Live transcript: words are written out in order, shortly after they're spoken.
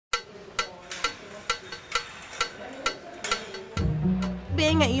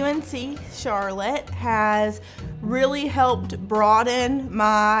Being at UNC Charlotte has really helped broaden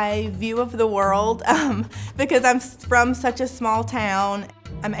my view of the world because I'm from such a small town.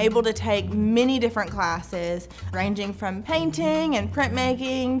 I'm able to take many different classes, ranging from painting and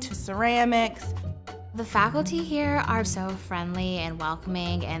printmaking to ceramics. The faculty here are so friendly and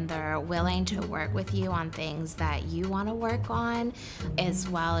welcoming, and they're willing to work with you on things that you want to work on, as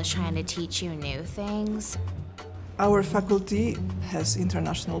well as trying to teach you new things. Our faculty has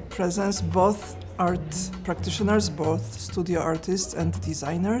international presence, both art practitioners, both studio artists and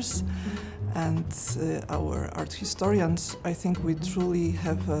designers. And our art historians, I think we truly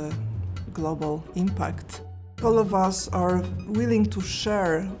have a global impact. All of us are willing to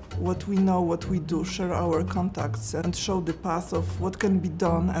share what we know, what we do, share our contacts and show the path of what can be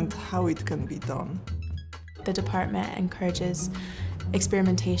done and how it can be done. The department encourages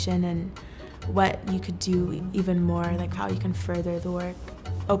experimentation and what you could do even more, like how you can further the work,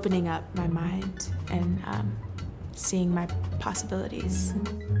 opening up my mind and seeing my possibilities.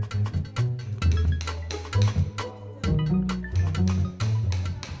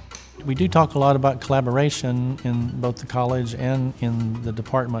 We do talk a lot about collaboration in both the college and in the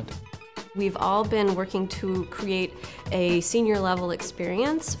department. We've all been working to create a senior level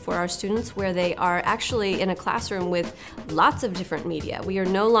experience for our students where they are actually in a classroom with lots of different media. We are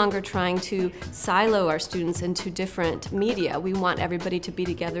no longer trying to silo our students into different media. We want everybody to be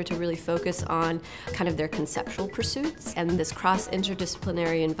together to really focus on kind of their conceptual pursuits. And this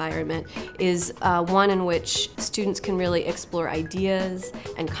cross-interdisciplinary environment is one in which students can really explore ideas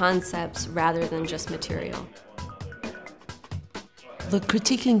and concepts rather than just material. The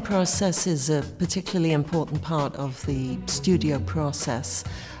critiquing process is a particularly important part of the studio process.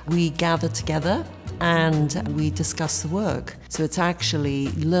 We gather together and we discuss the work. So it's actually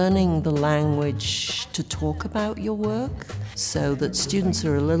learning the language to talk about your work so that students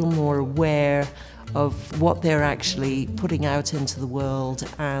are a little more aware of what they're actually putting out into the world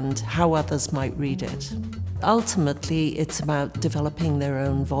and how others might read it. Ultimately, it's about developing their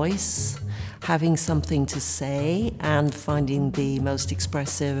own voice, having something to say and finding the most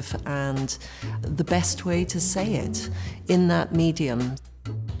expressive and the best way to say it in that medium.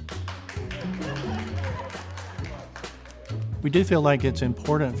 We do feel like it's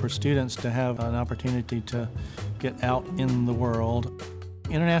important for students to have an opportunity to get out in the world.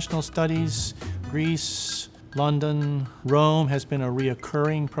 International studies, Greece, London, Rome has been a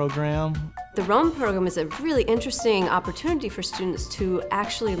reoccurring program. The Rome program is a really interesting opportunity for students to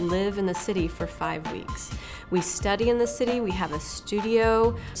actually live in the city for 5 weeks. We study in the city, we have a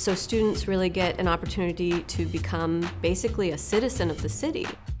studio, so students really get an opportunity to become basically a citizen of the city.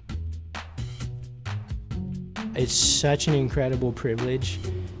 It's such an incredible privilege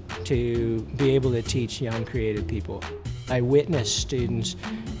to be able to teach young creative people. I witness students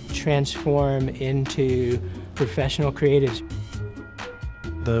transform into professional creatives.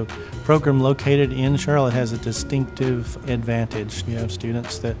 The program located in Charlotte has a distinctive advantage. You have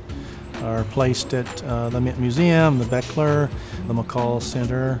students that are placed at the Mint Museum, the Beckler, the McCall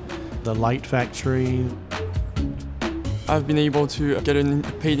Center, the Light Factory. I've been able to get a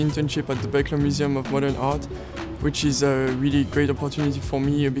paid internship at the Beckler Museum of Modern Art, which is a really great opportunity for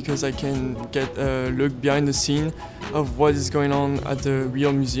me because I can get a look behind the scene of what is going on at the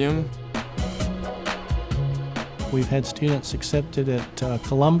real museum. We've had students accepted at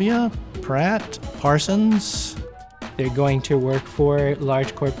Columbia, Pratt, Parsons. They're going to work for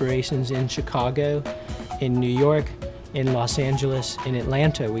large corporations in Chicago, in New York, in Los Angeles, in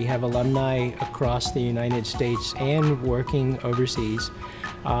Atlanta. We have alumni across the United States and working overseas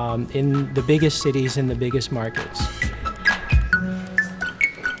in the biggest cities and the biggest markets.